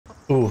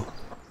Ooh.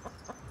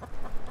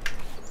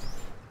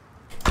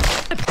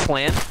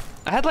 Plan.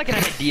 I had like an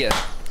idea.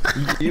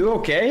 You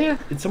okay?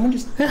 Did someone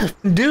just...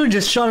 Dude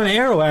just shot an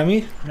arrow at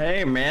me.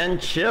 Hey, man,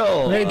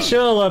 chill. Hey,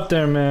 chill up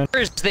there, man.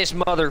 Where's this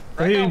mother?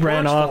 He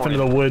ran off into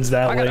the woods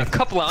that way. I got a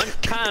couple of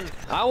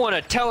I want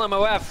to tell him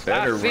I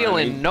feel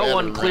in no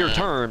unclear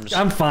terms.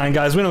 I'm fine,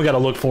 guys. We don't gotta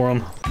look for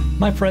him.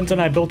 My friends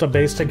and I built a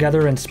base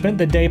together and spent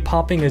the day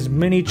popping as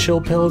many chill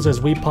pills as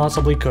we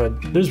possibly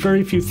could. There's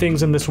very few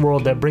things in this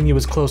world that bring you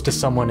as close to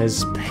someone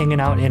as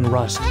hanging out in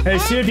Rust. Hey,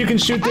 see if you can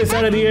shoot this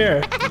out of the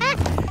air.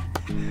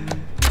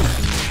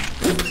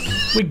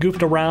 We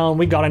goofed around,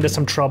 we got into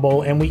some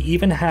trouble, and we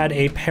even had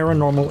a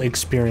paranormal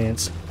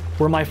experience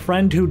where my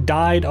friend who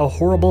died a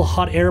horrible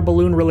hot air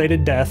balloon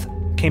related death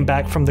came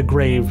back from the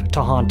grave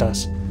to haunt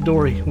us.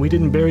 Dory, we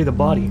didn't bury the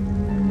body.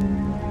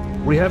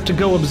 We have to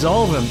go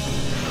absolve him.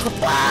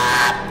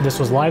 This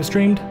was live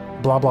streamed,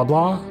 blah blah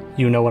blah,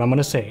 you know what I'm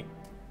gonna say.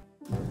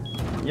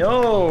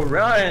 Yo,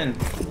 Ryan.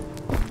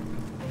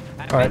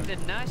 I met the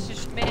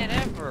nicest man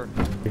ever.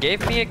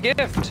 Gave me a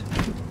gift.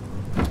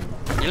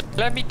 You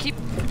let me keep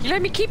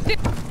it.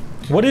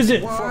 What is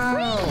it?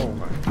 Wow.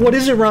 What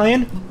is it,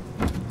 Ryan?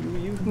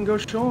 You can go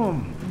show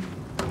him.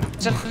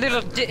 It's a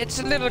little gadget. It's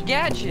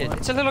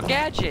a little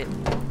gadget.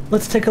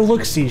 Let's take a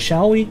look-see,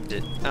 shall we?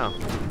 Oh.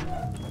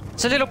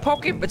 It's a little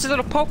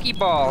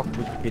pokeball.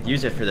 We could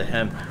use it for the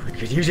hemp. We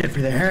could use it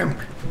for the hemp.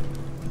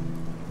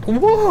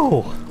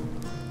 Whoa!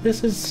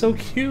 This is so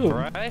cute.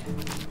 Right?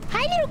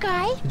 Hi, little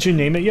guy. Did you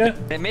name it yet?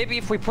 And maybe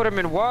if we put him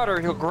in water,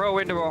 he'll grow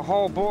into a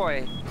whole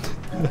boy.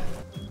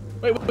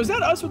 Wait, was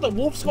that us with the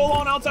wolf skull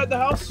on outside the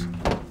house?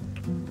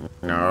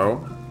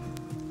 No.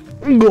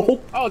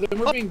 No. Oh, then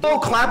we're being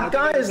clap,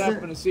 guys.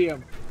 I'm gonna see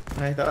him.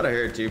 I thought I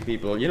heard two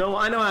people. You know,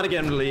 I know how to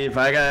get him to leave.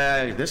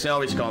 This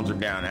always calms him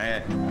down.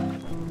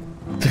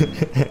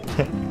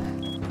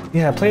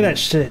 Yeah, play that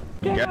shit.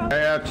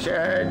 Guy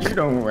outside, you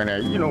don't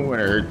wanna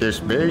hurt this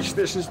base.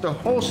 This is the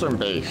wholesome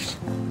base.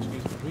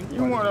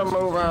 You wanna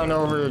move on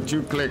over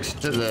 2 clicks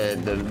to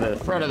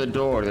the front of the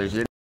door. There's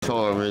an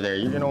asshole over there.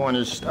 You don't want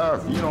his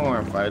stuff. You don't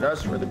wanna fight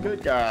us. We're the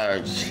good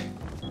guys.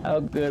 How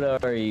good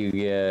are you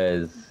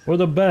guys? We're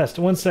the best.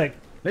 One sec.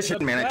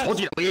 Listen, man, I told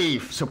you to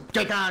leave, so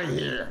get out of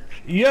here.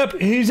 Yep,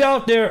 he's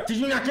out there. Did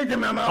you not get the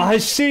memo? I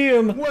see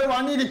him. What do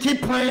I need to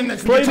keep playing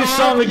this? Play the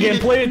song again.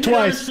 Play it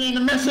twice. Seen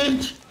the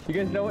message? You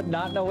guys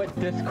not know what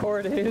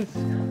Discord is?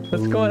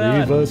 What's going on?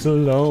 Leave us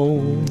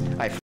alone.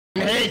 I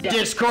hate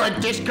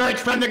Discord.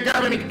 Discord's from the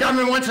government. The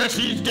government wants us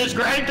to use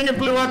Discord. I think it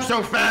blew up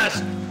so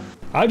fast.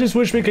 I just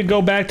wish we could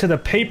go back to the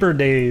paper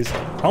days.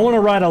 I want to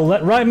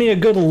write me a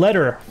good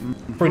letter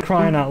for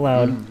crying out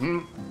loud.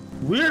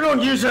 We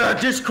don't use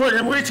Discord,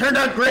 and we turned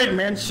out great,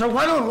 man. So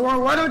why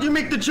don't you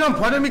make the jump?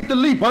 Why don't you make the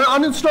leap? Why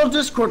don't uninstall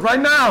Discord right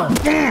now?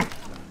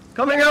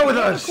 Coming out with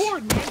us. Cut the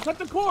cord, man. Cut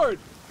the cord.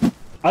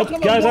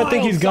 Guys, I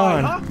think he's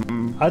gone. Huh?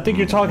 I think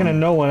you're talking to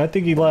no one. I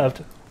think he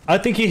left. I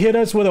think he hit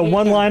us with a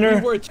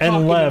one-liner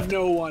and left.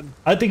 No one.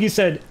 I think he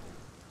said,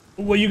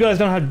 well, you guys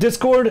don't have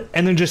Discord,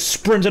 and then just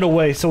sprinted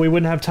away so we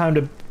wouldn't have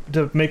time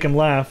to make him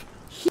laugh.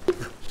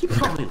 He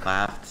probably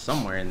laughed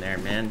somewhere in there,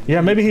 man.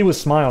 Yeah, maybe he was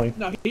smiling.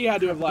 No, he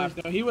had to have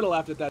laughed. No, he would have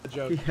laughed at that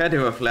joke. He had to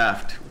have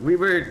laughed. We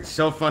were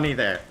so funny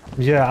there.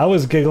 Yeah, I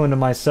was giggling to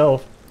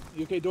myself.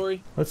 You okay,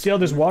 Dory? Let's see how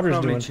this water's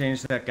Probably doing.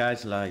 changed that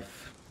guy's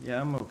life. Yeah,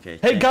 I'm okay.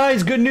 Hey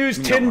guys, good news!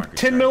 10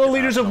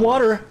 milliliters of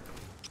water.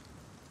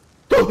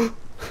 Oh,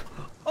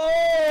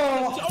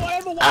 I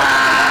have a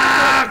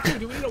water collector.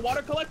 Do we need a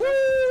water collector?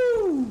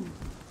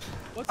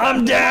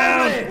 I'm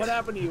down! What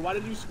happened to you? Why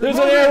did you scream? There's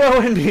an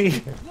arrow in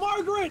me!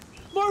 Margaret!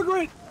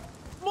 Margaret!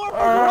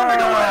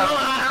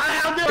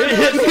 It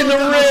hit me in the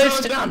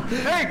wrist!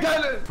 Hey,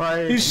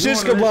 guys! He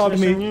shiska bobbed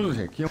me.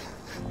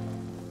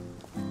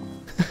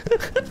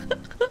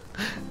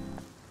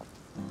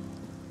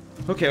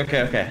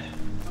 Okay.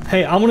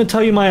 Hey, I'm gonna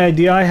tell you my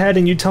idea I had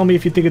and you tell me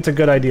if you think it's a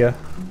good idea.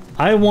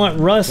 I want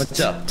Rust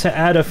to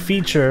add a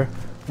feature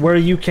where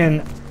you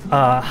can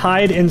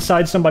hide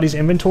inside somebody's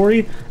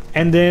inventory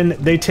and then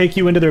they take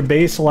you into their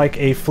base like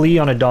a flea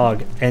on a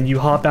dog and you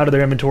hop out of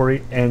their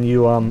inventory and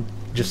you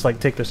just like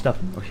take their stuff.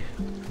 Okay.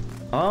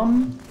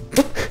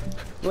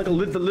 Like the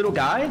little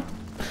guy?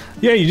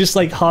 Yeah, you just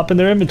like hop in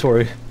their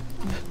inventory.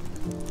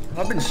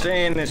 I've been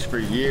saying this for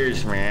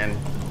years, man.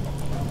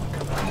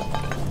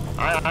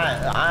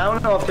 I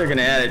don't know if they're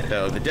gonna add it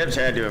though. The devs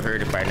had to have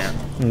heard it by now.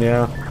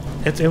 Yeah,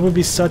 it would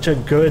be such a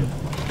good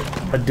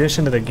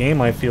addition to the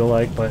game, I feel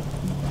like, but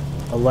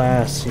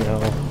alas, you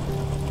know,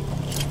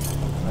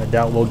 I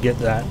doubt we'll get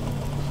that.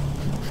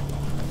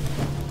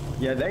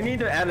 Yeah, they need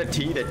to add a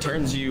T that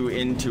turns you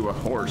into a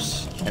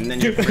horse, and then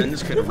your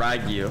friends could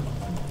ride you.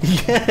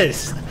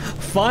 Yes!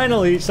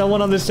 Finally,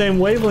 someone on the same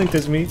wavelength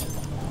as me.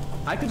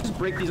 I could just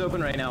break these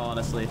open right now,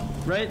 honestly.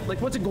 Right?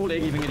 Like, what's a gold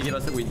egg even gonna get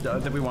us that we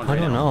want I right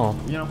don't now? know.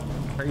 You know?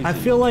 Crazy. I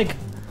feel like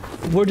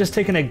we're just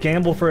taking a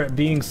gamble for it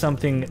being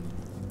something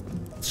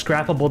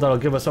scrappable that'll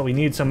give us what we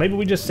need, so maybe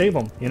we just save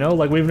them, you know?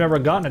 Like, we've never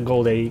gotten a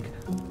gold egg.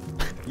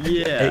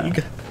 Yeah.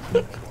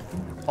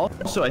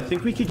 Also, I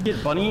think we could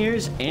get bunny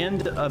ears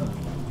and a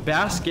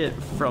basket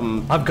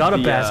from. I've got a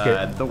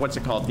basket. What's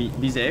it called?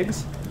 These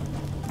eggs.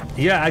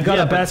 Yeah, I got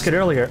a basket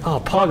earlier.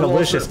 Oh,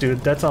 Pogalicious,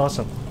 dude. That's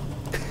awesome.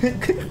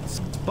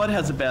 Spud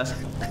has a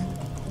basket.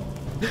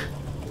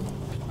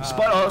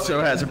 Spud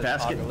also has a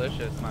basket.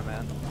 Pogalicious, my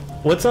man.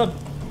 What's up?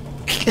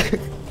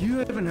 You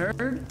haven't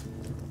heard?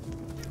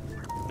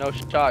 No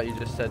shot, you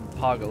just said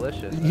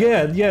Pogalicious.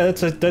 Yeah,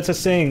 that's a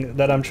saying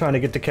that I'm trying to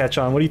get to catch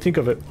on. What do you think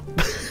of it?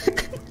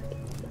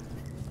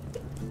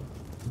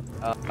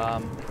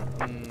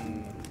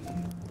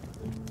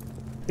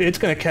 It's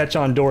gonna catch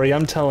on, Dory.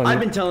 I'm telling you. I've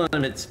been telling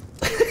him it's.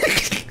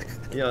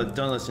 Yo,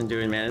 don't listen to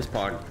it, man. It's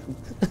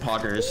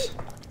poggers.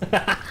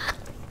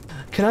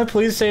 Can I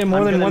please say it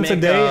more than once a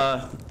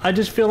day? I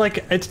just feel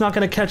like it's not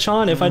gonna catch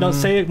on if I don't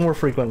say it more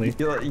frequently.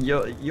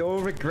 You'll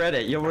regret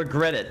it. You'll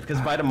regret it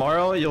because by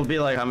tomorrow you'll be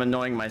like, I'm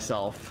annoying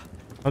myself.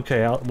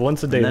 Okay,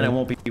 once a day. And then it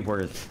won't be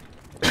worth.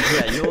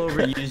 Yeah, you'll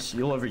overuse.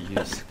 You'll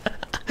overuse.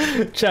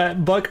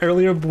 Chat, Buck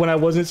earlier when I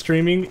wasn't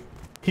streaming,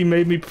 he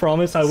made me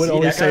promise I would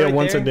only say it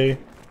once a day.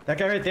 That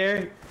guy right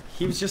there,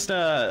 he was just he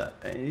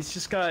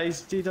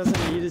doesn't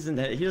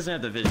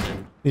have the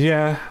vision.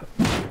 Yeah,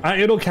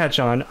 it'll catch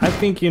on. I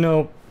think, you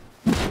know,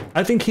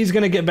 I think he's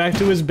gonna get back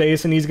to his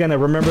base and he's gonna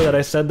remember that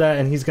I said that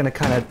and he's gonna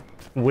kind of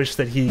wish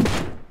that he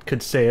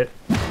could say it.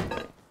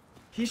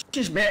 He's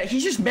just mad.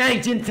 He's just mad he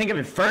didn't think of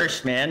it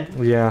first, man.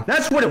 Yeah.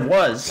 That's what it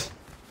was.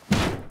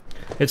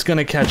 It's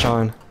gonna catch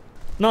on.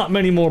 Not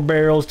many more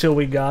barrels till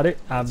we got it,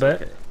 I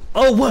bet. Okay.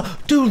 Oh,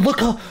 what? Dude,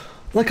 look,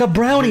 like a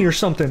brownie or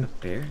something.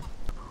 Bear?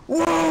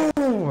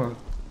 Whoa!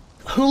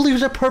 Who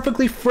leaves a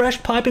perfectly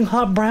fresh, piping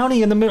hot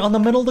brownie in the on the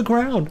middle of the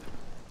ground?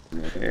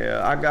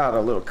 Yeah, I got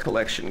a little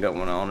collection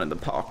going on in the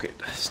pocket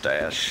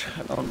stash.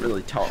 I don't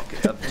really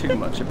talk up too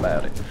much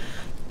about it.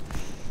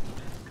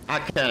 I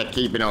kind of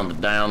keep it on the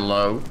down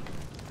low.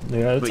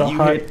 Yeah, it's but a you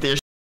hot hit this,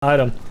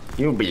 item.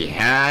 you'll be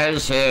high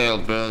as hell,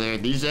 brother.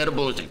 These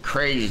edibles are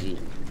crazy.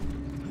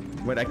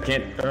 But I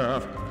can't.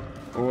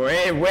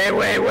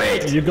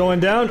 Wait! You going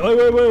down? Oh,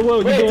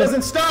 wait! Wait, it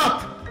doesn't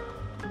stop!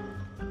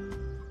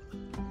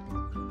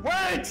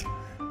 Wait!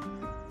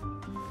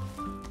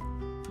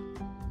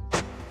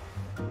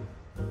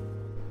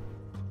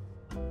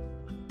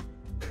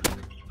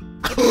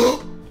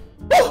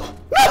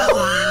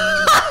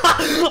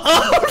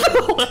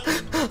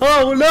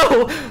 Oh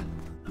no!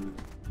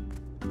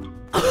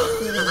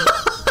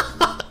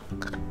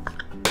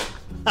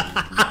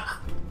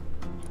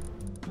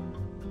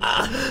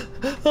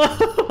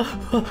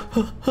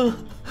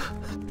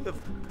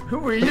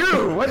 Who are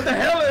you? What the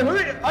hell?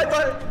 I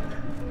thought.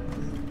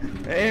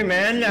 Hey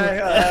man,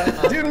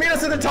 dude, meet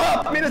us at the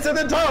top! Meet us at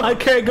the top! I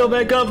can't go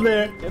back up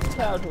there. It's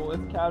casual.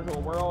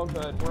 We're all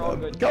good. We're all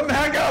good. Come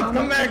back up!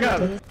 Come back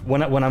up!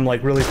 When I'm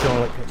like really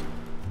feeling like.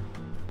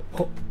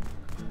 Oh.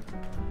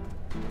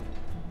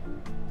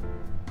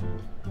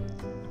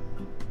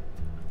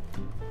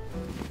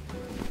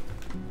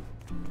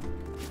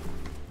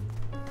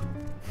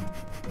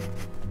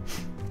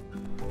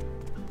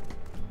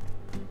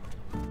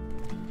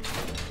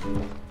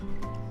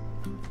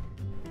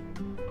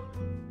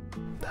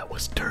 That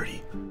was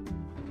dirty.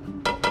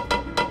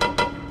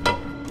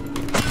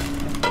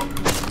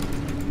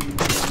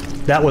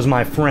 That was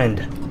my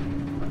friend.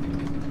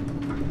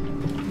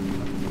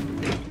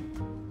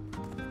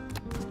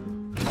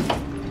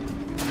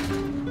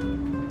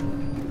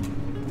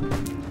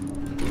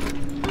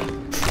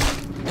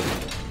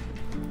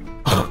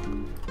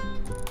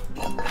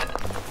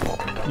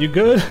 You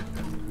good?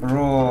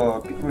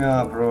 Bro, pick me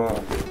up,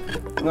 bro.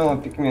 No,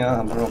 pick me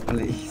up, bro,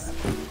 please.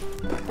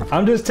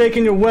 I'm just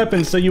taking your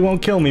weapon so you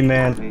won't kill me,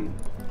 man. Please.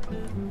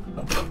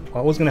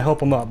 I was gonna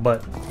help him up,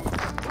 but...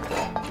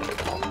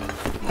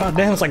 God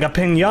damn, it's like a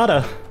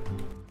pinata.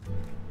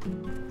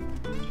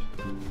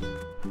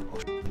 Oh,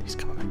 he's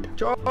coming back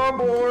down.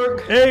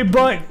 CHRBRG! Hey,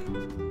 Buck!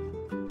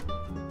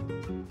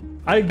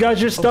 I got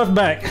your stuff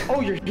back.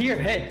 Oh, you're here,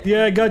 hey!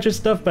 Yeah, I got your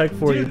stuff back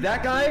for you. Dude,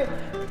 that guy...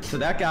 So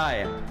that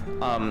guy,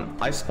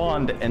 I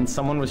spawned and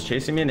someone was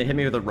chasing me and they hit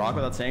me with a rock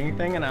without saying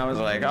anything and I was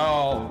like,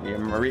 oh,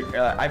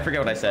 I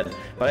forget what I said,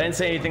 but I didn't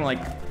say anything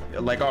like,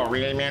 oh,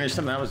 relay man or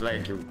something. I was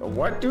like,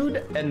 what, dude?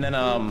 And then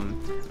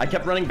I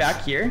kept running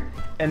back here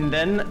and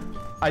then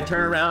I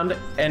turn around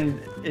and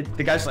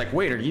the guy's like,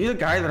 wait, are you the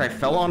guy that I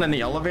fell on in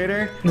the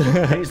elevator?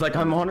 And he's like,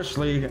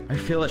 I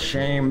feel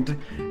ashamed.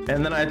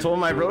 And then I told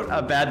him I wrote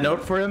a bad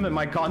note for him in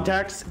my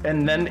contacts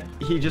and then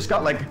he just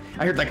got like,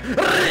 I heard like,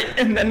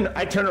 and then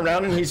I turn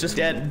around and he's just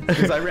dead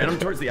because I ran him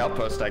towards the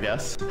outpost, I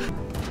guess.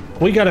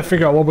 We gotta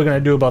figure out what we're gonna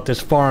do about this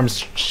farm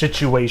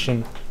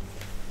situation.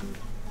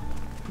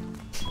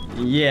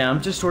 Yeah,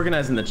 I'm just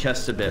organizing the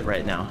chests a bit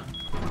right now.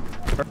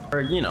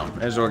 Or you know,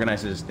 as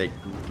organized as they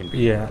can be.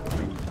 Yeah.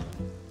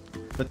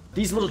 But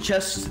these little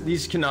chests,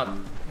 these cannot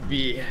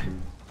be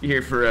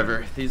here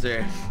forever. These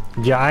are...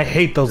 Yeah, I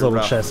hate those little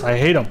rough. chests. I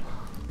hate them.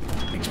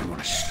 Makes me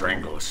want to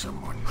strangle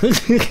someone.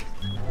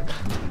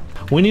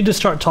 We need to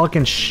start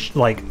talking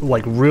like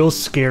real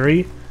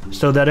scary,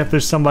 so that if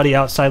there's somebody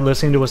outside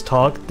listening to us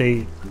talk,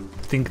 they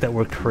think that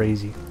we're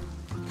crazy.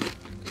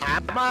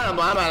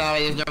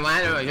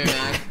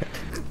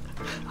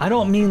 I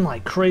don't mean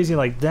like crazy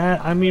like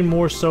that. I mean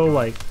more so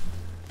like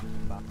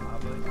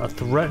a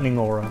threatening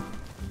aura.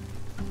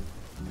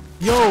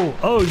 Yo,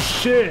 oh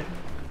shit.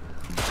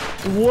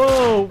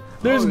 Whoa,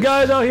 there's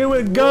guys out here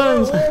with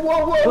guns.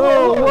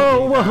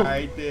 Whoa.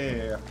 Right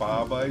there,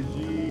 Baba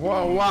G.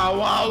 Whoa.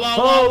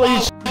 Holy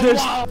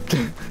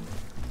shit.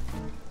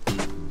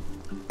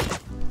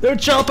 They're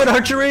chopping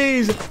our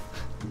trees.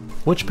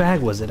 Which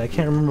bag was it? I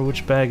can't remember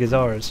which bag is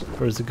ours,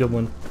 or is a good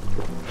one.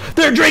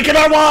 They're drinking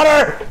our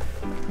water!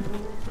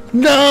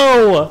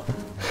 No!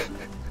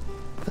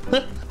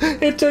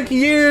 It took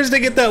years to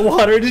get that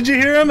water. Did you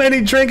hear him? And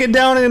he drank it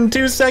down in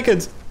 2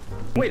 seconds.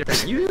 Wait,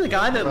 are you the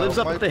guy that lives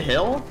up the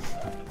hill?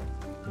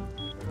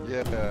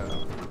 Yeah.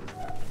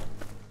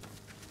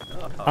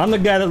 I'm the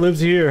guy that lives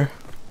here.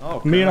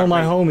 Oh, Me and all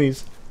my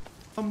homies.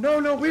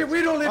 No,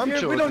 we don't live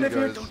here. We don't live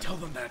here. guys. Don't tell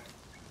them that.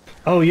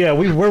 Oh yeah,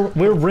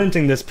 we're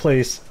renting this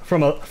place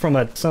from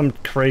some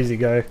crazy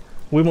guy.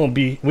 We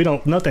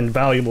don't nothing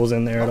valuables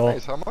in there at all.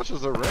 Nice. How much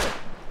is the rent?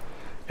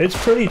 It's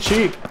pretty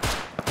cheap.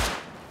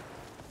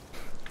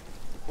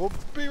 We'll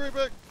be right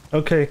back.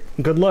 Okay,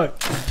 good luck.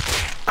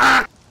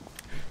 Ah!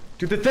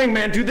 Do the thing,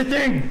 man. Do the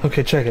thing.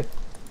 Okay, check it.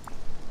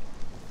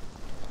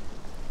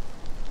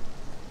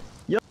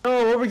 Yo,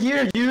 over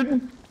here,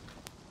 dude.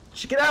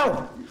 Check it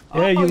out.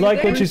 Yeah, you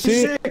like what you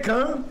see? Sick,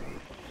 huh?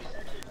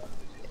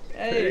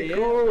 Hey, yeah,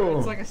 cool.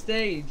 it's like a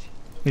stage.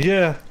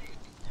 Yeah.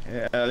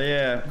 Hell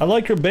yeah. I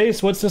like your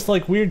base. What's this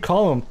like weird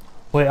column?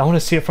 Wait, I want to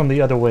see it from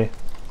the other way.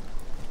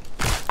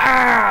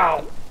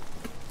 Ow!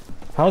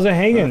 How's it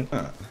hanging?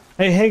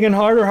 Hey, hanging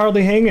hard or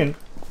hardly hanging?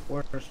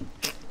 Worse.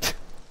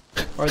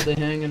 Hardly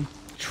hanging.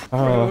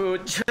 True.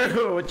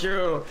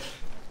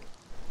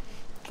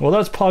 Well,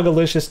 that's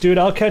Pogalicious, dude.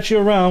 I'll catch you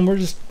around. We're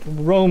just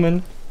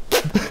roaming.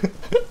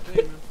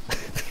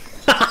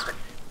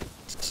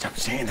 Stop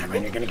saying that,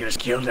 man. You're gonna get us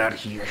killed out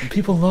here.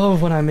 People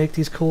love when I make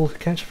these cool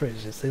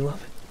catchphrases. They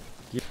love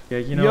it. Yeah,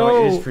 you know,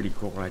 Yo. it is pretty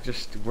cool. I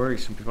just worry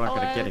some people aren't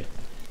gonna get it.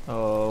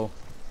 Oh.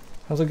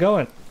 How's it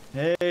going?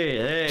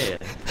 Hey.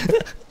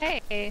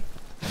 Hey.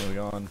 Where are we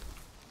going?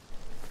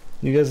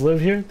 You guys live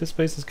here? This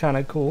place is kind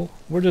of cool.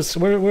 We're just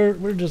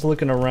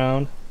looking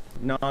around.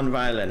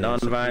 Non-violent.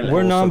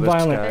 We're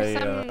non-violent. There's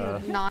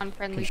some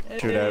non-friendly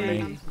Shoot at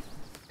me.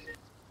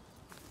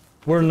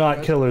 We're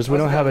not killers. We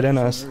don't have it in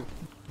us. Where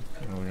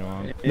are we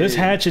going? This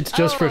hatchet's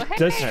just for hey.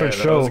 just for Hey,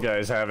 show. those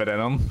guys have it in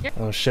them.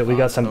 Oh shit, we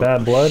got some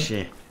bad blood.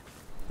 Shit.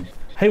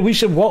 Hey, we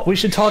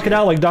should talk it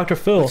out like Dr.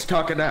 Phil. Let's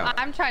talk it out.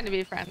 I'm trying to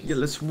be friends. Yeah,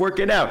 let's work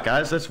it out,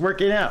 guys. Let's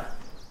work it out.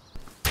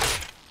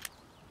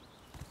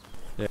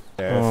 Yeah,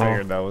 I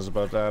figured that was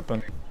about to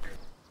happen.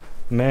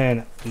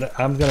 Man,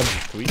 I'm gonna.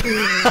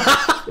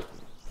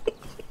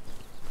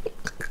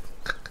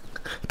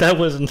 That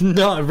was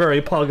not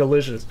very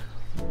Pogalicious.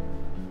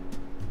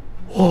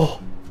 Whoa!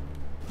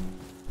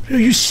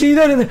 You see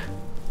that in the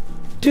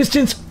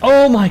distance?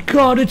 Oh my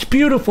God, it's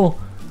beautiful.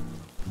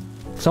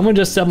 Someone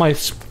just said my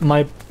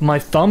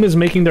thumb is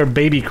making their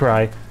baby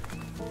cry.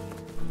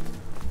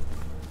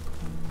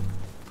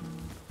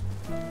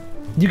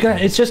 You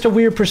got, it's just a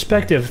weird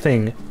perspective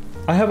thing.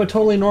 I have a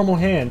totally normal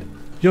hand.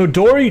 Yo,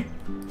 Dory.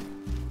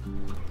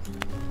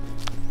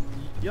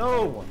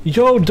 Yo,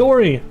 Yo,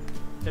 Dory.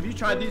 have you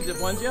tried these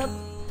zip ones yet?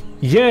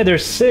 Yeah, they're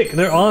sick.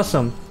 They're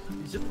awesome.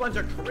 These zip ones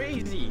are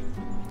crazy.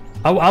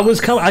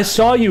 I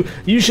saw you.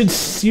 You should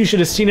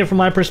have seen it from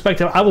my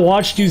perspective. I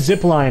watched you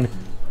zipline,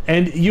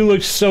 and you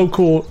looked so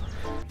cool.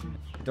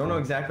 Don't know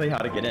exactly how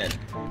to get in.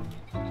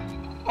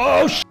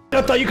 Oh shit!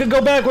 I thought you could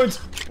go backwards.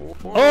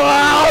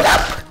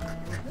 Oh!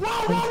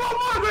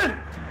 Whoa,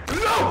 man!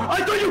 No,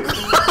 I thought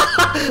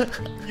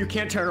you. You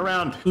can't turn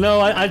around.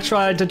 No, I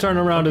tried to turn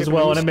around as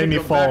well, and it made me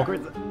fall.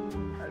 Backwards.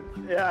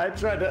 Yeah, I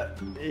tried to.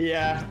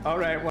 Yeah. All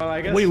right. Well,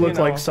 I guess We look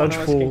like one such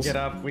of us fools. Can get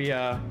up. We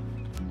Yeah.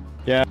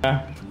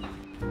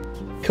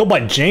 Killed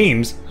by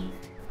James.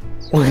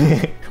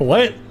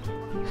 What?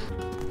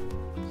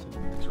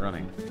 It's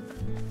running.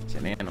 It's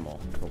an animal.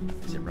 Oh,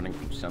 is it running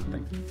from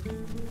something?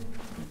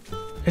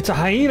 It's a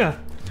hyena.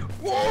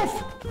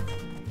 Wolf!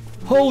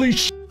 Holy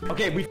sh!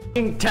 Okay, we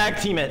f***ing tag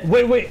team it.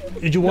 Wait.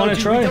 Did you want to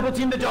We try? double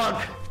team the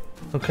dog.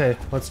 Okay,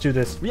 let's do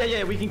this.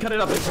 Yeah, we can cut it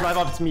up and survive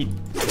off its meat.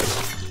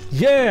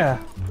 Yeah.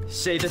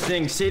 Say the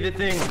thing.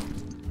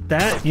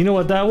 That, you know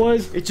what that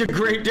was? It's a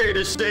great day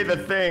to say the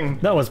thing.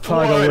 That was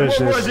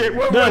Pogalicious. What was it?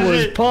 That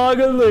was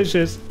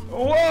Pogalicious.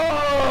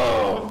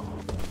 Whoa!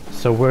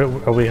 So where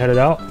are we headed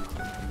out?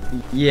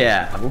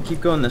 Yeah, we'll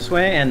keep going this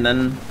way, and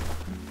then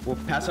we'll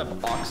pass up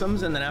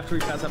Oxums, and then after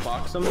we pass up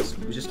Oxums,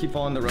 we just keep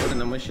following the road,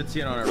 and then we should see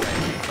it on our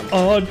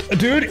right.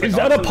 Dude, It's is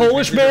like that a Oxums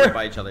Polish usually right bear?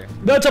 by each other.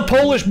 That's a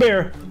Polish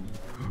bear.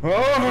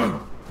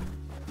 Oh!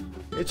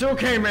 It's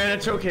okay, man.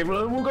 It's okay.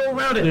 We'll go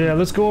around it. Yeah,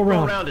 let's go Go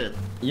around. around it.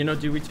 You know,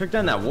 dude, we took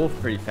down that wolf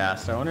pretty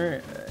fast. I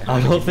wonder.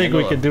 I don't think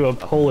we could do a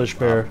Polish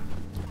bear.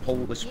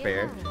 Polish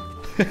bear.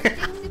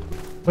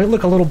 Wait,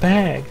 look, a little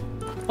bag.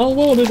 Oh,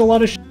 whoa, there's a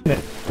lot of shit in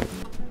it.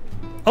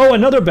 Oh,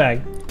 another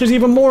bag. There's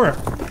even more.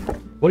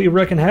 What do you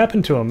reckon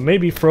happened to him?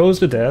 Maybe froze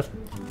to death.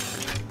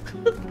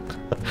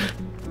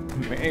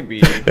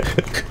 Maybe.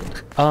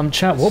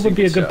 Chat, what would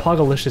be a good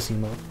Pogalicious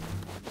emote?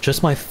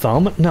 Just my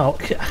thumb? No.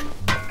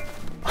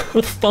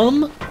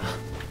 Thumb?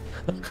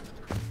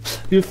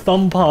 You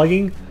thumb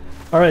pogging?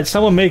 Alright,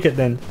 someone make it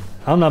then.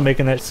 I'm not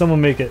making that.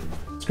 Someone make it.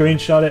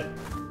 Screenshot it.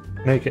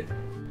 Make it.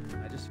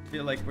 I just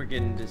feel like we're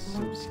getting to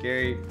some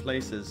scary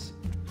places.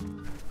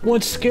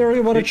 What's scary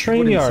about a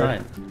train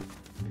yard?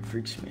 It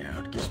freaks me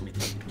out. It gives me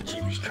the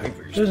James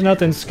Travers. There's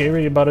nothing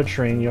scary about a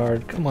train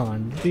yard. Come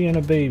on, being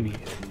a baby.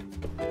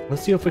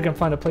 Let's see if we can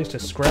find a place to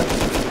scrap.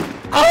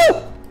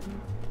 Oh!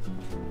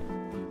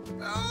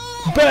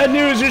 Bad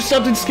news, there's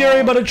something scary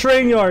about a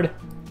train yard.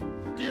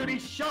 Dude, he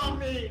shot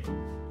me!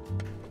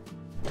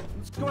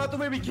 Let's go out the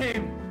way we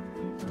came.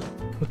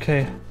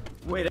 Okay.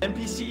 Wait,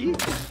 NPC?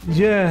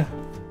 Yeah.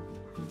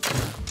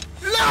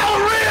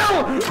 No,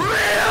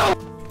 real!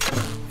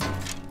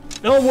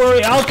 Don't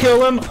worry, I'll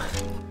kill him.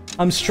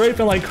 I'm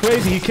strafing like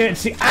crazy, you can't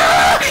see.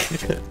 Ah!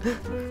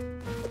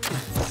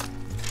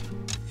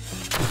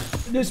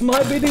 This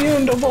might be the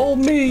end of old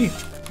me.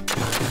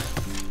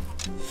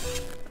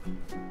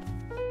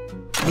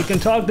 We can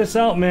talk this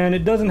out, man.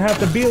 It doesn't have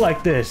to be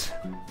like this.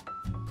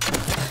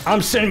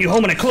 I'm sending you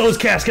home in a closed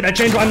casket. I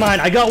changed my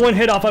mind. I got one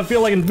hit off. I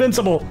feel like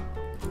invincible.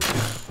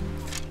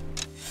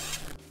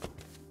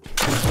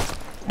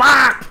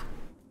 Bah!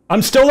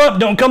 I'm still up.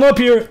 Don't come up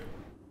here.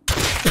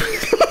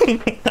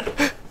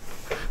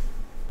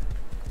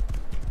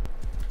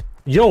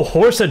 Yo,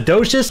 horse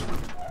Adocious?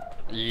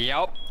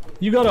 Yup.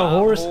 You got a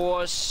horse?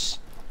 Horse.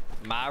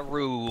 My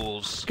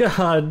rules.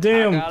 God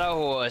damn. I got a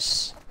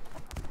horse.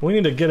 We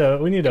need to get a.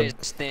 We need a.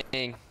 This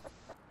thing.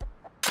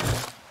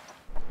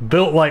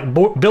 Built like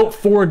built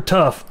Ford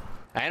tough.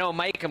 I don't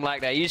make them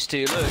like they used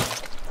to. Look.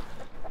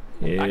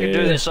 Yeah. I can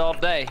do this all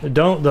day.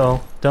 Don't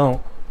though.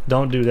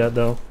 Don't do that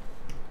though,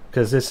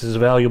 because this is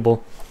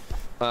valuable.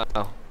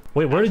 Uh-oh.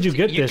 Wait, where did you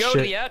get this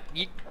shit?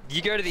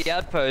 You go to the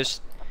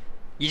outpost.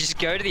 You just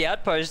go to the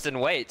outpost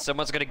and wait.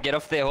 Someone's gonna get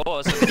off their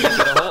horse and you get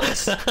a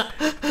horse.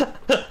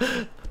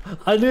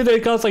 I knew they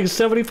cost like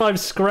 75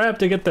 scrap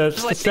to get the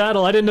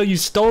saddle. I didn't know you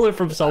stole it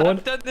from someone.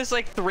 I've done this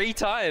like 3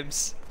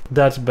 times.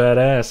 That's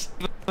badass.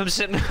 I'm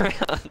sitting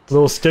around.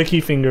 Little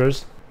sticky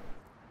fingers.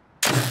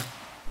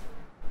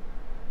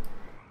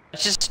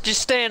 Just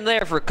stand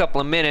there for a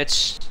couple of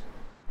minutes.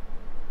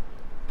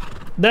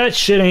 That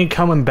shit ain't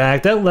coming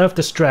back. That left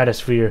the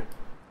stratosphere.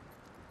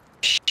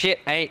 Shit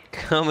ain't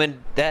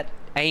coming. That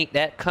ain't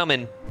that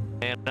coming.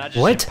 Man, I just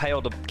What?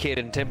 impaled a kid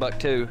in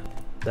Timbuktu.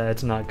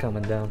 That's not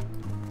coming down.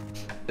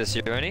 This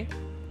you ready?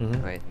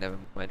 Mm-hmm. Wait, never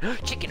mind.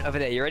 Chicken over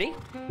there, you ready?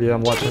 Yeah,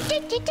 I'm watching.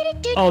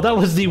 Oh, that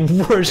was the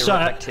worst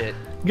shot. Direct hit.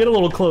 Get a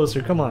little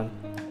closer, come on.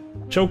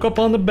 Choke up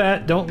on the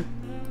bat, don't...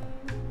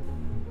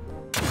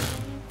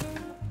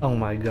 Oh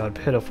my god,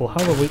 pitiful.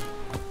 How are we...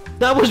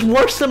 That was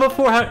worse than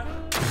before, how...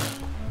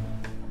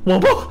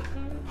 Wobble!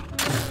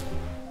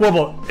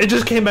 Wobble, it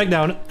just came back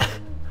down.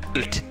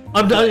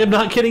 I'm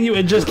not kidding you,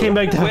 it just came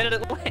back down. Where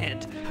did it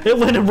land? It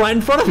landed right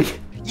in front of me.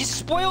 You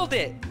spoiled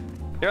it!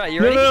 Alright,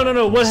 you No, ready?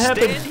 no, what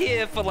happened? Stand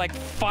here for like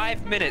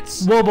 5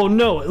 minutes. Wobo,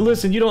 no,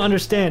 listen, you don't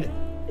understand.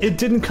 It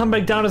didn't come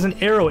back down as an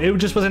arrow, it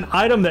just was an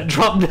item that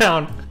dropped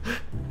down.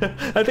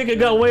 I think it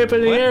got way up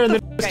in the air and then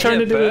it was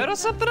turned into a bird or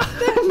something up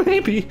there?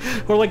 Maybe,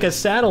 or like a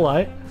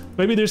satellite.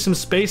 Maybe there's some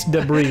space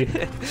debris.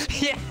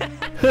 Yeah.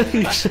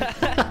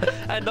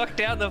 I knocked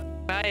down the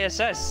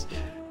ISS.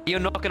 You're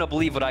not gonna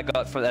believe what I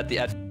got from at the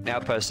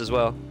outpost as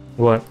well.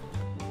 What?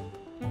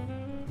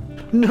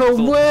 No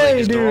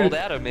way, dude! Rolled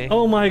out of me.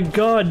 Oh my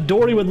god,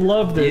 Dory would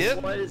love this.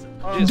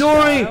 Yep.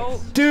 Dory!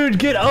 Dude,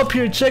 get up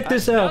here, check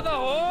this out. Another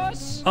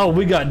horse? Oh,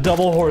 we got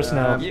double horse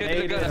now.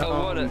 You got a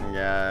water.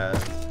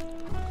 Yes.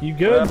 You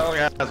good? Oh,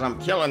 guys, I'm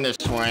killing this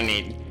one.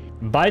 He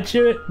Bite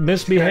you,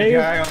 misbehave?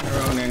 die on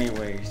their own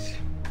anyways.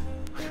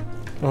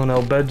 Oh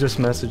no, Bed just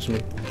messaged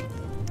me.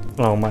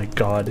 Oh my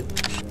god.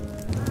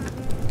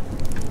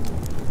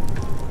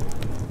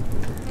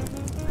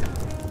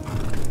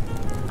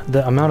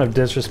 The amount of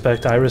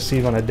disrespect I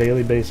receive on a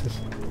daily basis.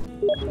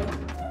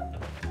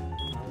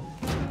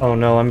 Oh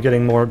no, I'm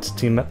getting more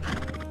team.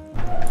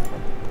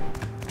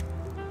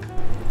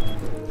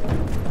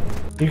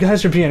 You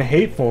guys are being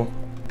hateful.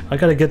 I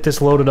gotta get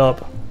this loaded up.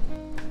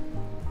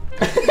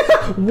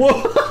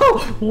 Whoa!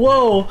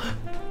 Whoa!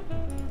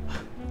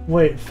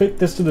 Wait, fit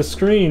this to the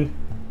screen.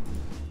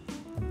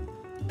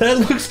 That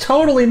looks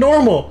totally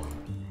normal!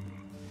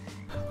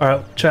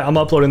 Alright, chat, I'm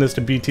uploading this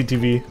to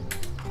BTTV.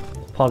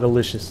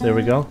 Pogalicious, there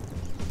we go.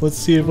 Let's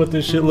see what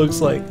this shit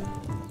looks like.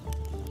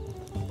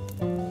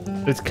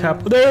 It's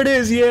cap- there it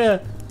is, yeah!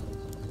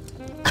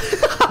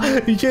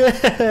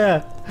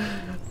 Yeah!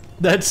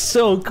 That's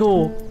so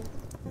cool.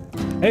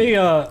 Hey,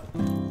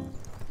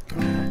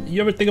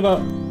 you ever think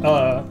about,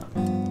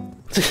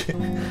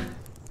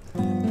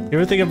 you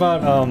ever think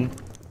about,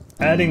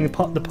 adding the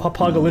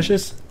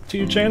Pogalicious to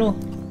your channel?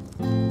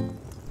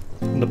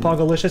 The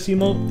Pogalicious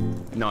emote?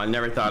 No, I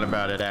never thought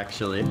about it,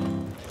 actually.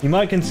 You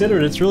might consider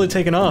it, it's really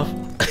taken off.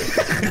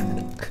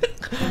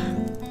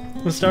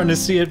 I'm starting to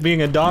see it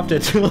being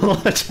adopted to a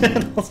lot of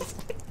channels.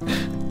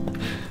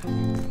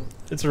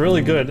 It's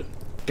really good.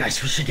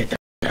 Guys, we should get the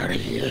out of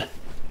here.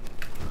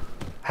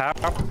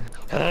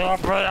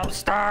 Help! I'm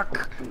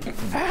stuck.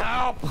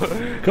 Help!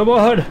 Come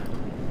on.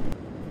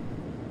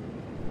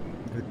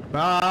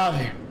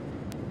 Bye.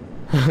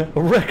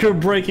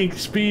 Record-breaking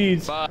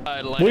speeds.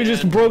 Bye, We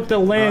just broke the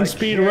land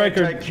speed I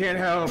record. can't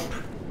help.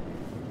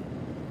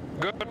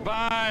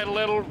 Goodbye,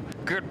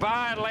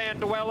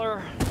 land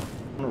dweller.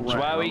 That's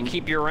why we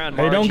keep you around.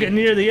 Hey, don't get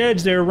near the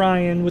edge there,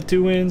 Ryan with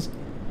 2 ends.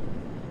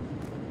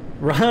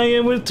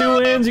 Ryan with 2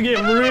 ends, you get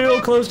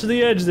real close to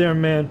the edge there,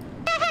 man.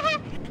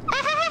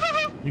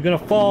 You're gonna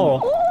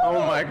fall.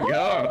 Oh my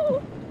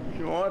God.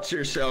 Watch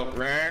yourself,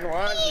 Ryan.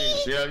 Watch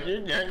yourself.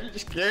 You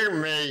scare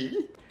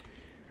me.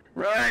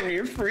 Ryan,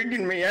 you're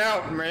freaking me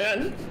out,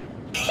 man.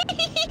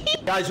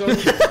 Guys, oh,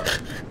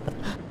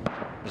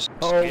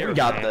 we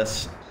got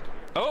this.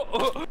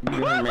 Oh,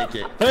 You're gonna make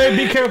it. Hey,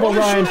 be careful,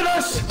 Ryan.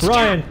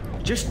 Ryan.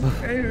 Just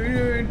don't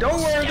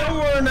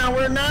worry now.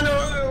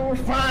 We're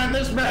fine.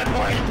 This bad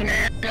boy can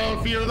handle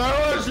a few of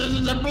those. This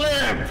is a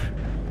blimp.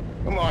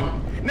 Come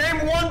on,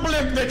 name one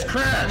blimp that's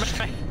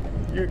crashed.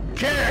 You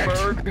can't.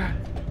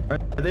 Are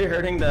they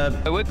hurting the?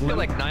 I would feel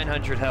like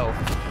 900 health.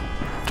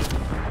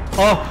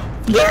 Oh,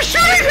 they're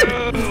shooting!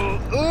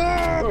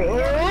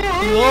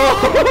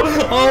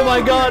 Oh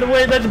my God!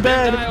 Wait, that's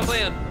bad. Dial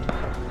in.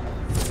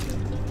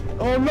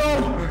 Oh no!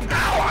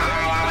 Ow,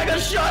 I got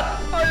shot!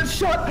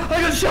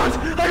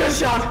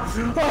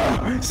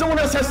 Oh, someone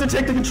else has to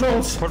take the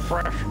controls. Put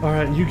pressure. All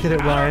right, you get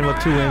it, Ryan with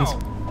 2 ends.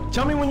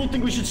 Tell me when you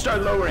think we should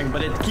start lowering,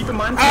 but keep in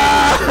mind.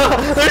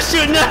 They're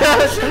shooting at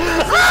us!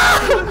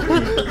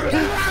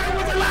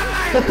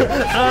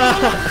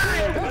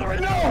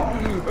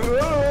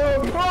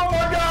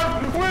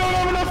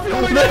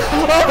 Oh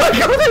my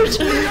God, they're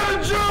shooting!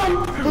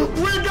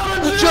 We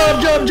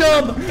gotta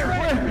jump!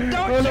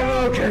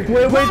 Okay.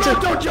 Wait till...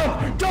 Don't jump!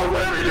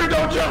 Whatever you do,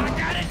 don't jump!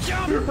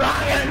 I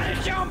gotta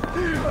jump!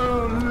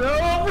 Oh no,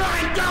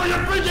 Ryan, go!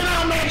 You're freaking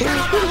out, man! Get out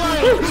of the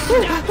way!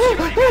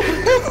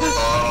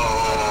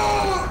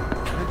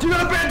 Do you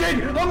got a band-aid?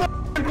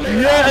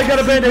 Yeah, I got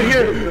a band-aid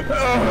here.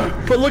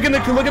 But look in the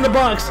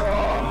box.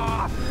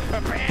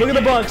 Look at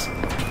the box.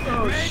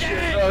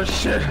 Oh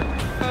shit.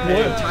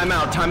 Hey, time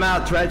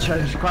out, Dredge.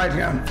 Quiet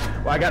down.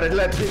 Well, I gotta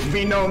let it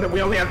be known that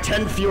we only have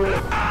 10 fuel. Oh,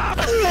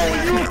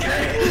 are you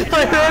okay?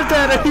 I heard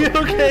that. Are you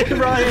okay,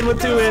 Ryan with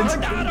 2 ends?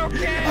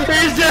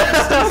 He's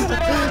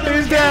down.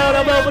 He's down.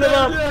 I'm opening him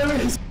up.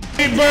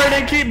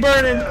 Keep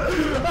burning. Oh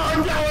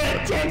no, we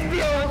have 10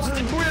 fuels.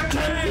 We have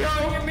 10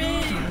 fuels.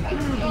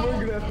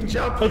 We're gonna have to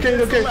jump. Okay.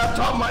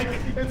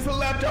 It's the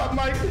laptop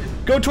mic.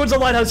 Go towards the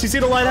lighthouse. You see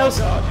the lighthouse?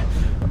 Oh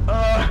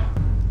God.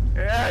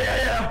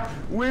 Yeah.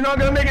 We're not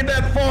gonna make it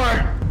that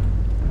far.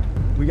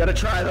 We gotta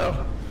try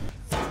though.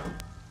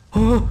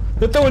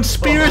 They're throwing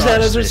spears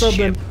at us or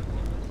something.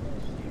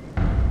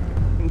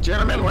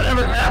 Gentlemen,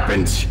 whatever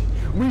happens,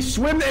 we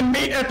swim and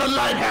meet at the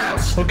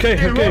lighthouse. Okay.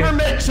 Whoever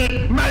makes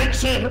it,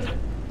 makes it.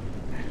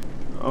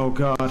 Oh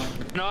God.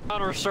 An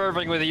honor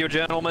serving with you,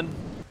 gentlemen.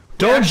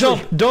 Don't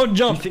jump.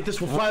 You think this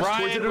will fly us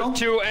towards it at all? Ryan with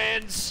 2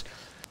 ends.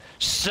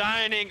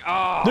 Signing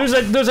off. There's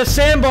a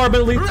sandbar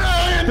beneath.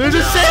 There's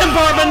a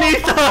sandbar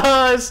beneath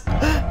us.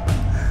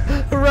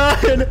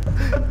 Ryan,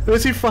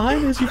 is he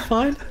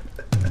fine?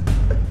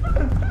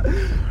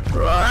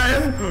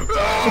 Ryan.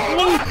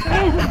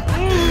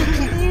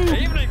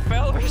 Evening,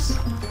 fellas.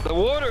 The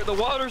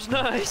water's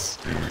nice.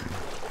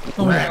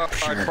 We are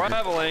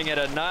traveling at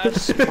a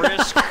nice,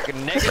 brisk,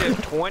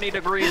 negative 20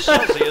 degrees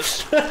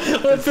Celsius.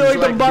 I feel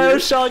like the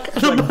Bioshock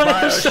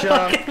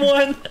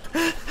one.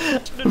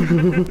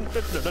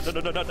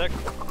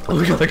 Oh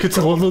my God, I can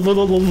tell the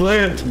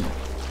land.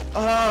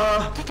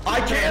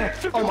 I can't.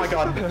 Oh my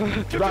God.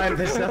 Ryan,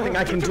 there's nothing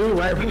I can do.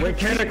 We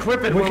can't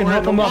equip it. We can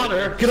help him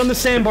up. Get on the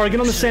sandbar.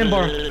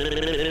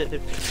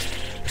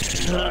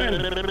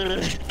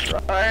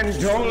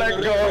 Ryan, don't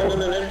let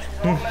go.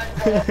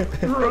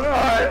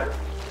 Ryan.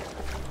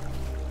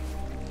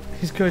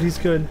 He's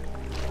good.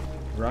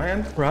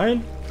 Ryan?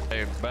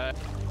 Hey, back.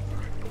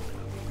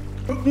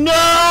 No!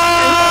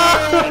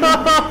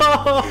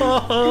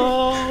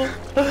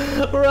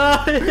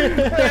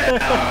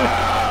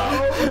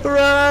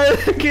 Ryan,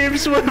 keep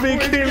swimming.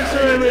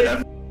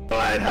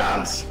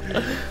 Lighthouse.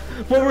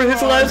 What were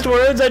his last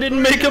words? I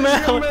didn't make him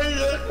out.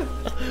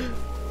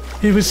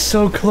 He was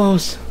so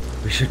close.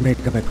 We should make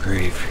him a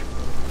grave.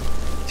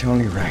 It's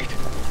only right.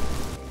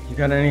 You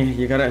got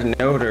a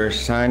note or a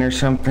sign or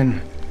something?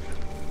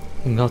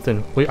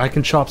 Nothing. Wait, I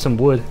can chop some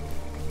wood.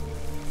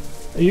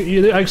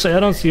 Actually, I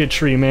don't see a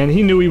tree, man.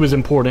 He knew he was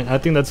important. I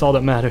think that's all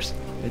that matters.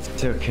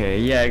 It's okay.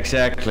 Yeah,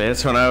 exactly.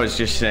 That's what I was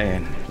just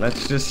saying.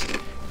 Let's just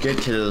get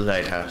to the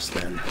lighthouse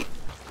then.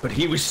 But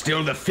he was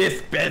still the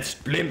 5th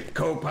best blimp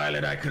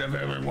co-pilot I could have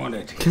ever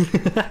wanted.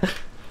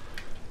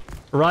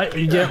 Right,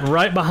 you get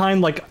right behind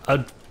like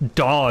a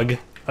dog.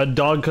 A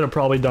dog could have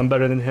probably done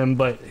better than him,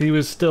 but he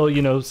was still,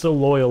 still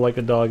loyal like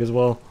a dog as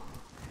well.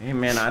 Hey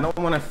man, I don't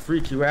want to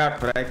freak you out,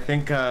 but I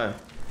think I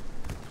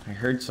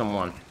heard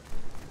someone.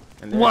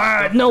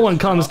 What? No one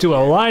comes to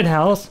a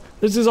lighthouse.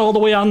 This is all the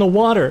way out in the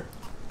water.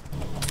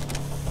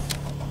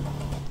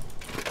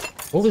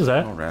 What was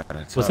that? All right,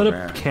 Was that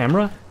a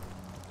camera?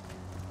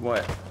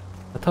 What?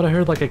 I thought I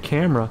heard like a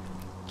camera.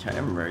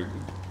 Camera?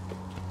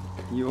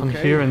 You okay? I'm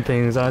hearing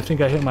things. I think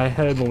I hit my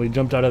head when we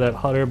jumped out of that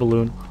hot air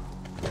balloon.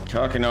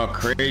 Talking all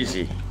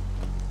crazy.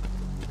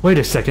 Wait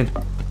a second.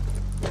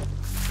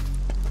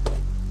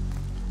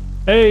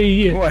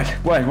 Hey!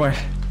 What?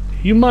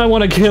 You might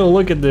want to get a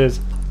look at this.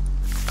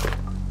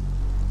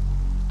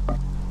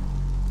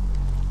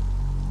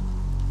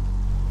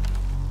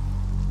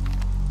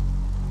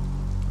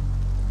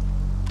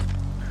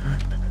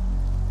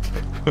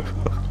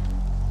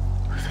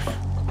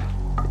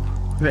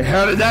 Where the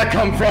hell did that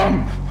come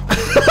from?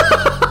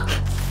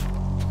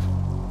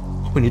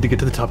 We need to get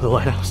to the top of the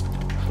lighthouse.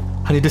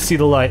 I need to see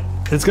the light.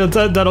 It's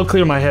gonna that'll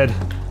clear my head.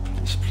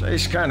 This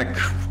place kind of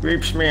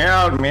creeps me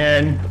out,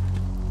 man.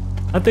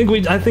 I think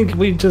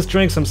we just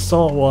drank some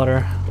salt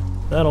water.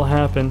 That'll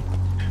happen.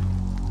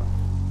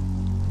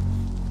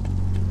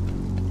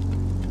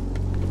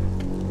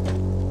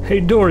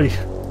 Hey Dory.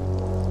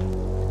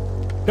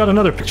 Got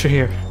another picture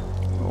here.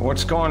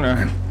 What's going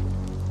on?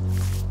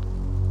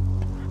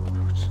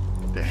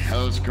 What the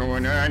hell's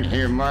going on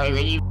here, Marley?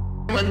 Are you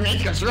with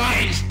me? Cause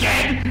Ryan's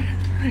dead.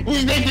 You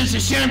think this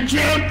is some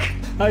joke?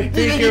 I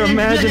think you're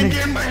imagining.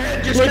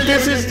 Look,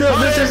 this is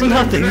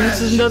nothing.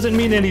 This doesn't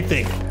mean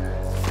anything.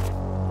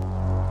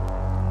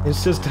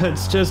 It's just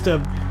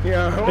a.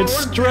 Yeah. It's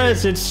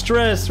stress. It's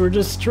stress. We're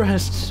just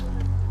stressed.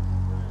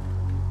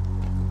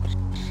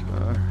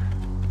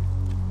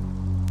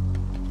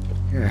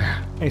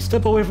 Yeah. Hey,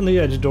 step away from the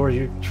edge, Dory.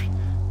 You're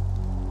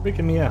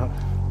freaking me out.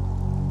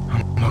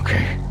 I'm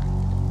okay.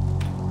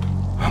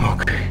 I'm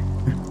okay.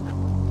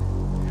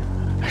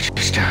 I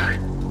just I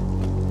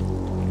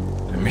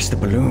missed the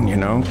balloon, you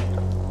know.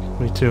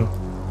 Me too.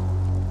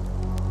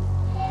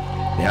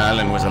 The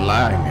island was a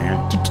lie,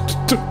 man.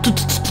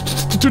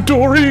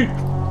 Dory.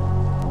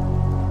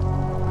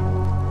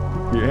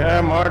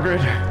 Yeah,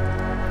 Margaret.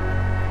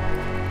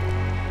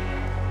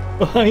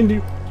 Behind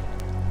you.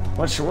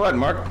 What's what,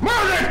 Mark?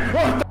 Margaret!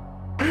 What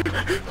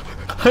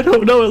I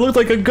don't know. It looked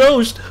like a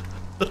ghost.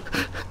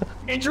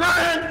 It's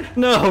Ryan!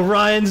 No,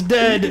 Ryan's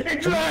dead.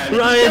 It's Ryan!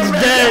 Ryan's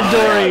dead,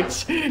 Dory.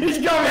 He's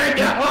coming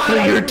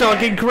down! You're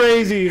talking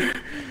crazy.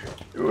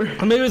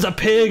 Maybe it was a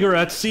pig or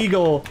a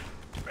seagull.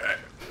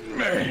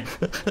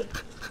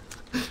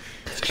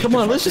 Come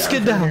on, let's just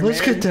get down.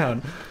 Let's get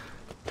down.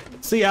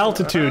 It's the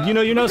altitude. You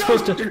know, you're not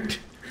supposed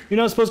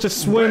to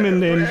swim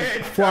and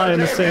fly in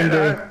the same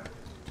day.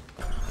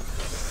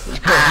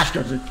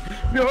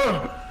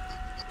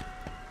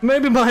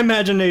 Maybe my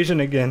imagination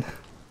again.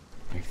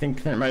 I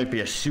think there might be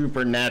a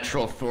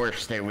supernatural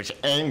force that was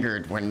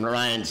angered when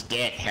Ryan's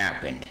death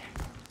happened.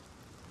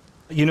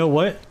 You know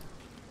what?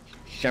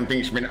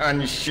 Something's been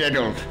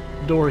unsettled.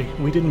 Dory,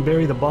 we didn't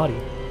bury the body.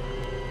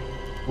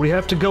 We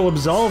have to go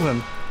absolve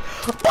him.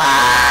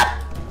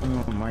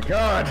 Oh my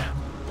god.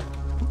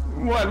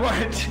 What?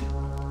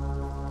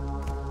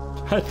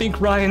 I think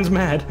Ryan's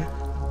mad.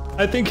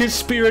 I think his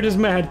spirit is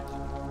mad.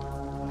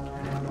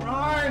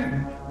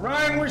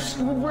 Ryan,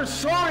 we're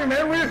sorry,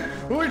 man.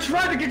 We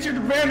tried to get you the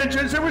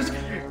bandages. It was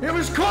cold. It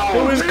was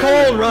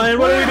cold, Ryan.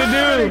 What are we to do?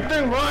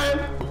 Anything, Ryan?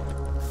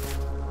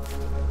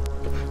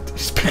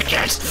 These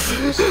pictures.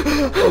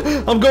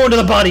 I'm going to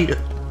the body.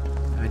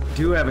 I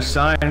do have a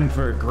sign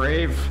for a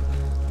grave.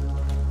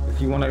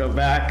 If you want to go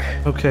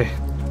back. Okay.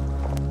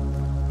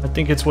 I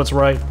think it's what's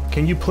right.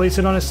 Can you place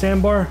it on a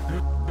sandbar?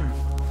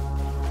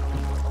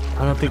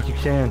 I don't think you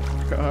can.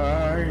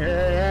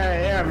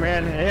 Yeah,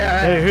 man.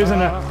 Yeah. Hey, here's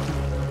an.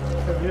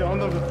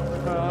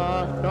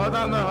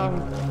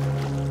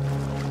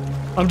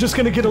 I'm just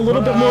gonna get a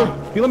little bit more.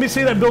 You let me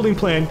see that building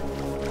plan.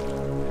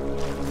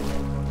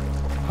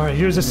 All right,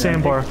 here's a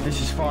sandbar.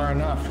 This is far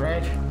enough,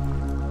 right?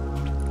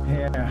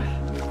 Yeah.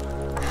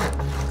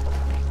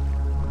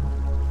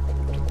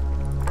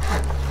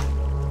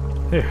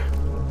 Here.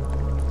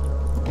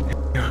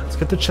 Let's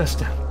get the chest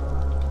down.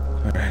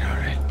 All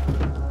right.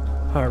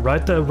 All right,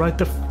 write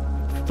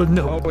the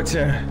note. Oh,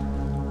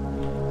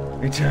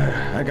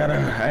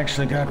 I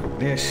actually got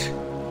this.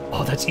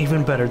 Oh, that's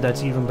even better.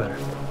 That's even better.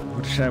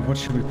 What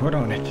should we put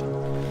on it?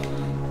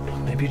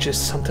 Maybe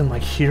just something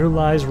like "Here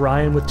lies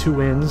Ryan with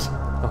two ends."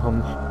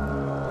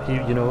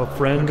 You know, a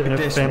friend and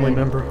a family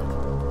member.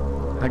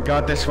 I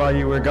got this while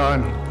you were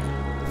gone.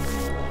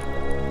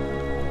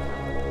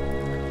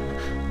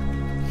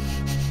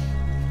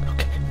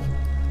 Okay.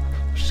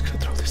 I'm just gonna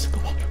throw this in the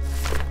water.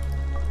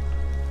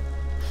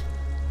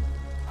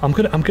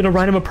 I'm gonna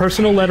write him a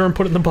personal letter and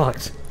put it in the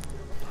box.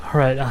 All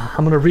right.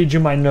 I'm gonna read you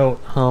my note.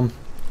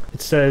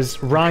 It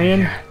says,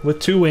 Ryan with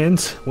two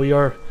ends. We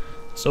are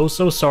so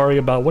sorry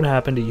about what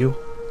happened to you.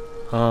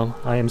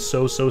 I am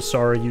so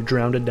sorry you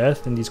drowned to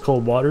death in these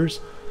cold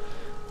waters.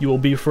 You will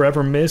be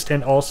forever missed,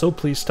 and also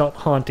please stop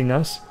haunting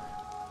us.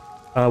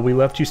 We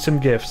left you some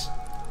gifts.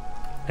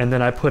 And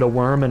then I put a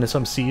worm and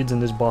some seeds in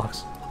this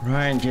box.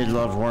 Ryan did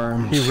love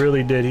worms. He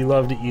really did. He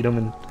loved to eat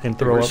them and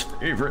throw up.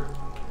 Favorite.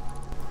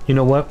 You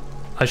know what?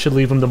 I should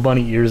leave him the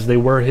bunny ears. They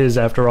were his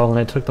after all, and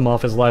I took them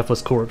off his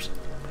lifeless corpse.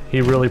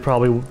 He really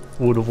probably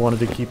would have wanted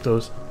to keep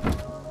those.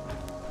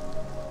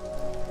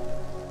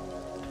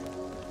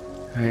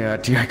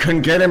 I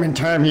couldn't get him in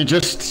time. He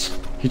just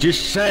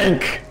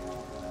sank.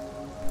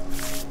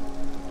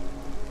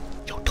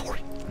 Yo, Tori.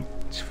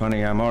 It's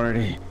funny, I'm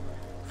already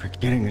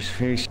forgetting his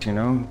face, you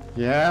know?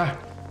 Yeah?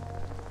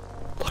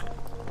 Look.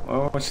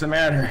 Oh, what's the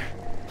matter?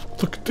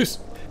 Look at this.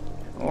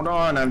 Hold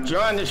on, I'm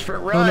drawing this for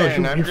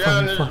Ryan. No, I'm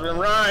drawing this fine. for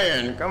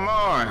Ryan. Come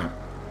on.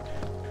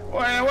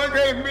 What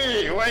could it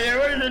be? What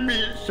could it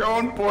be so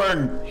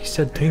important? He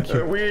said thank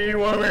you. We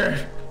woman.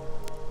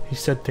 He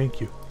said thank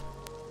you.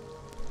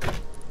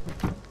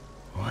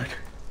 What?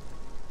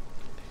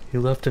 He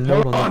left a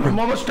note Hold on on, the... I'm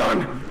almost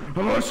done.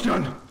 I'm almost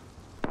done.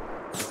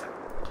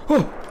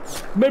 Oh,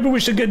 maybe we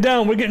should get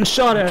down. We're getting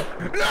shot at.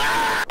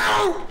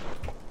 No!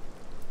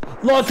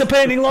 Lock the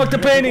painting. Lock the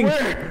painting.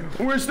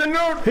 Where's the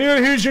note?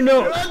 Here's your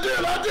note. I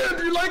did.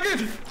 You like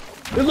it?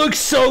 It looks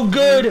so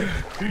good.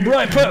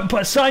 Right,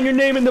 put sign your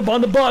name on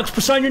the box.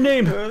 Sign your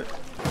name.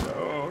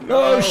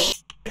 Oh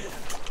shit. I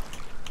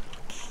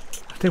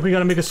think we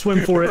gotta make a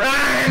swim for it.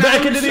 Ryan,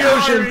 Back I'm into the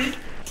sorry. ocean.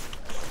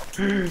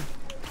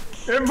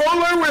 If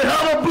only we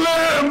had a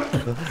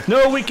blimp.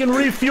 No, we can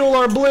refuel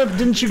our blimp.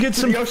 Didn't you get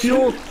some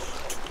fuel?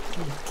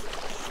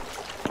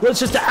 Let's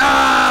just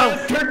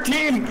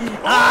 13.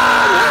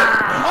 Ah!